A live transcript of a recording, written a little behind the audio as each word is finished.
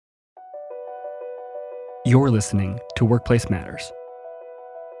You're listening to Workplace Matters.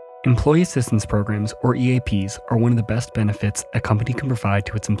 Employee assistance programs, or EAPs, are one of the best benefits a company can provide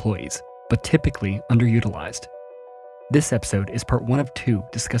to its employees, but typically underutilized. This episode is part 1 of 2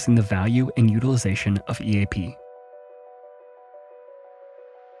 discussing the value and utilization of EAP.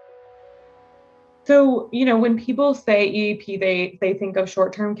 So, when people say EAP, they think of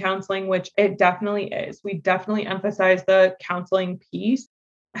short-term counseling, which it definitely is. We definitely emphasize the counseling piece.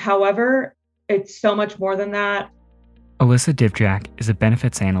 However, it's so much more than that. Alyssa Divjak is a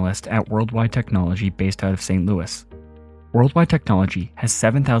benefits analyst at Worldwide Technology based out of St. Louis. Worldwide Technology has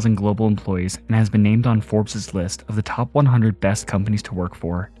 7,000 global employees and has been named on Forbes' list of the top 100 best companies to work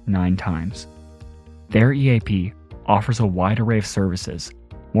for 9 times. Their EAP offers a wide array of services,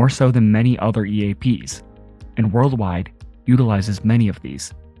 more so than many other EAPs, and Worldwide utilizes many of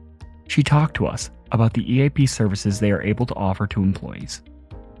these. She talked to us about the EAP services they are able to offer to employees.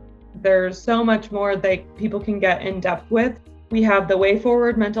 There's so much more that people can get in depth with. We have the Way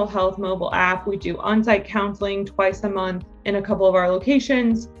Forward Mental Health mobile app. We do on-site counseling twice a month in a couple of our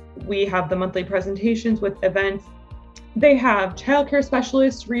locations. We have the monthly presentations with events. They have childcare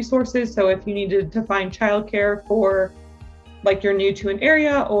specialist resources. So if you needed to find childcare for you're new to an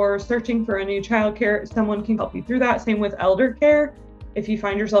area or searching for a new childcare, someone can help you through that. Same with elder care. If you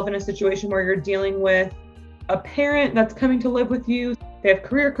find yourself in a situation where you're dealing with a parent that's coming to live with you, they have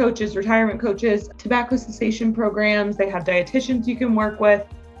career coaches, retirement coaches, tobacco cessation programs. They have dietitians you can work with,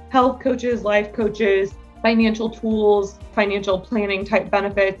 health coaches, life coaches, financial tools, financial planning type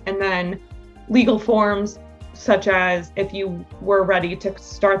benefits, and then legal forms, such as if you were ready to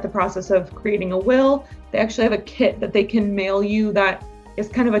start the process of creating a will, they actually have a kit that they can mail you that is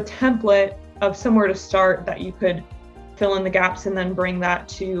kind of a template of somewhere to start that you could fill in the gaps and then bring that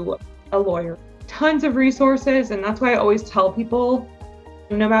to a lawyer. Tons of resources, and that's why I always tell people,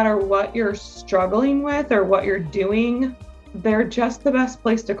 no matter what you're struggling with or what you're doing, they're just the best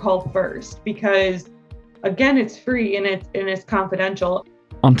place to call first because, again, it's free and it's confidential.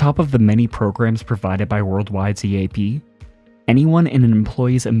 On top of the many programs provided by Worldwide's EAP, anyone in an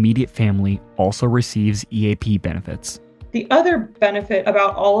employee's immediate family also receives EAP benefits. The other benefit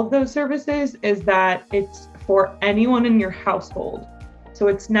about all of those services is that it's for anyone in your household. So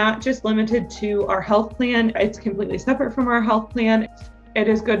it's not just limited to our health plan. It's completely separate from our health plan. It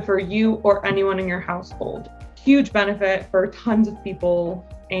is good for you or anyone in your household. Huge benefit for tons of people.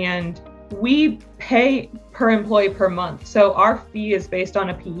 And we pay per employee per month. So our fee is based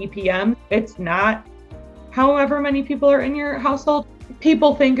on a PEPM. It's not however many people are in your household.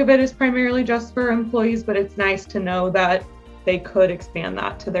 People think of it as primarily just for employees, but it's nice to know that they could expand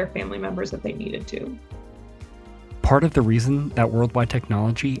that to their family members if they needed to. Part of the reason that Worldwide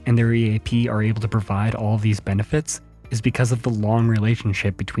Technology and their EAP are able to provide all of these benefits is because of the long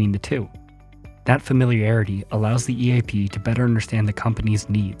relationship between the two. That familiarity allows the EAP to better understand the company's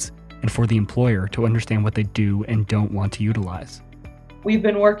needs and for the employer to understand what they do and don't want to utilize. We've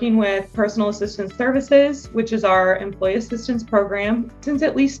been working with Personal Assistance Services, which is our employee assistance program, since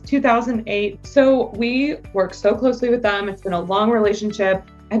at least 2008. So we work so closely with them. It's been a long relationship.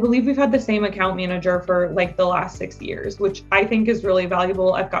 I believe we've had the same account manager for the last 6 years, which I think is really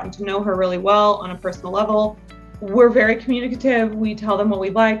valuable. I've gotten to know her really well on a personal level. We're very communicative. We tell them what we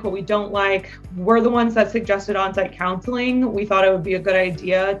like, what we don't like. We're the ones that suggested on-site counseling. We thought it would be a good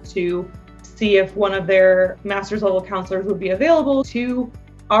idea to see if one of their master's level counselors would be available to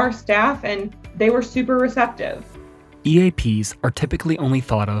our staff, and they were super receptive. EAPs are typically only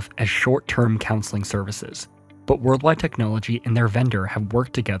thought of as short-term counseling services, but Worldwide Technology and their vendor have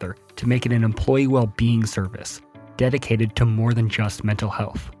worked together to make it an employee well-being service dedicated to more than just mental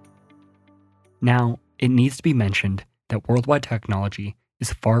health. Now, it needs to be mentioned that Worldwide Technology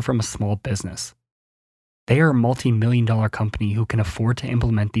is far from a small business. They are a multi-million-dollar company who can afford to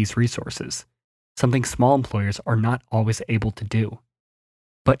implement these resources, something small employers are not always able to do.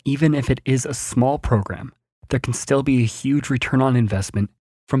 But even if it is a small program, there can still be a huge return on investment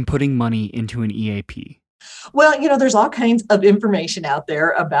from putting money into an EAP. Well, there's all kinds of information out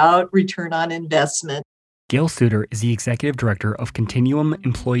there about return on investment. Gail Suter is the executive director of Continuum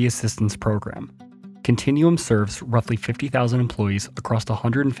Employee Assistance Program. Continuum serves roughly 50,000 employees across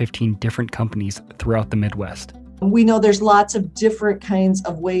 115 different companies throughout the Midwest. We know there's lots of different kinds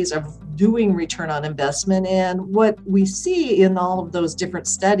of ways of doing return on investment. And what we see in all of those different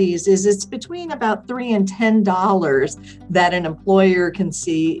studies is it's between about $3 and $10 that an employer can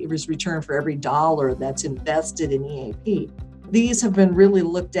see as return for every dollar that's invested in EAP. These have been really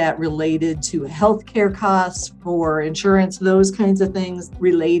looked at related to healthcare costs for insurance, those kinds of things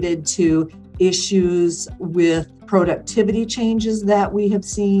related to issues with productivity changes that we have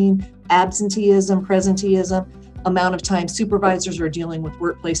seen, absenteeism, presenteeism, amount of time supervisors are dealing with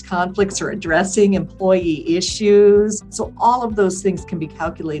workplace conflicts or addressing employee issues. So all of those things can be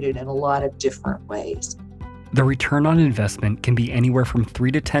calculated in a lot of different ways. The return on investment can be anywhere from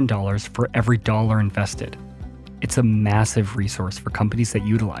 $3 to $10 for every dollar invested. It's a massive resource for companies that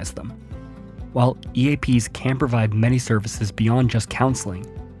utilize them. While EAPs can provide many services beyond just counseling,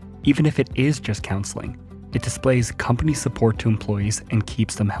 even if it is just counseling, it displays company support to employees and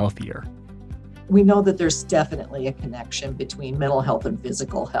keeps them healthier. We know that there's definitely a connection between mental health and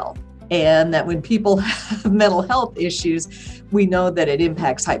physical health, and that when people have mental health issues, we know that it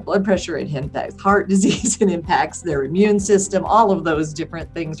impacts high blood pressure, it impacts heart disease, it impacts their immune system. All of those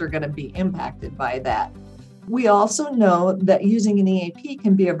different things are going to be impacted by that. We also know that using an EAP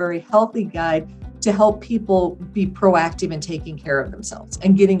can be a very healthy guide to help people be proactive in taking care of themselves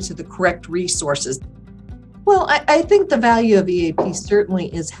and getting to the correct resources. Well, I think the value of EAP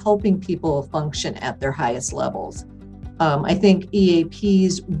certainly is helping people function at their highest levels. I think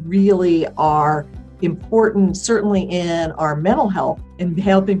EAPs really are important, certainly in our mental health and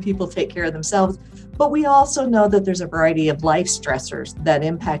helping people take care of themselves. But we also know that there's a variety of life stressors that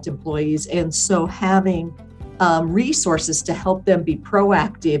impact employees. And so having resources to help them be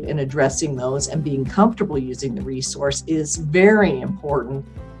proactive in addressing those and being comfortable using the resource is very important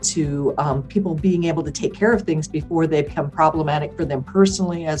to people being able to take care of things before they become problematic for them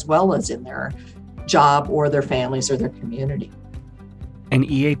personally, as well as in their job or their families or their community. An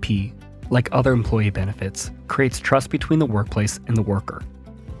EAP, like other employee benefits, creates trust between the workplace and the worker.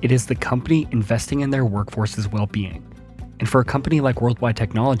 It is the company investing in their workforce's well-being. And for a company like Worldwide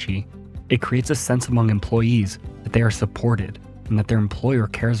Technology, it creates a sense among employees that they are supported and that their employer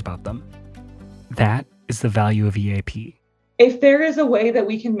cares about them. That is the value of EAP. If there is a way that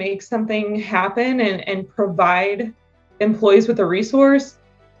we can make something happen and provide employees with a resource,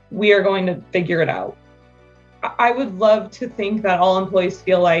 we are going to figure it out. I would love to think that all employees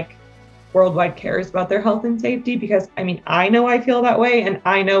feel like Worldwide cares about their health and safety, because I know I feel that way, and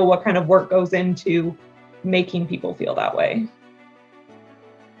I know what kind of work goes into making people feel that way.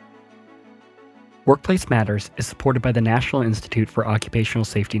 Workplace Matters is supported by the National Institute for Occupational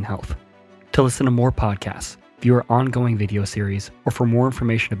Safety and Health. To listen to more podcasts, view our ongoing video series, or for more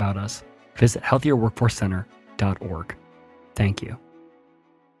information about us, visit healthierworkforcecenter.org. Thank you.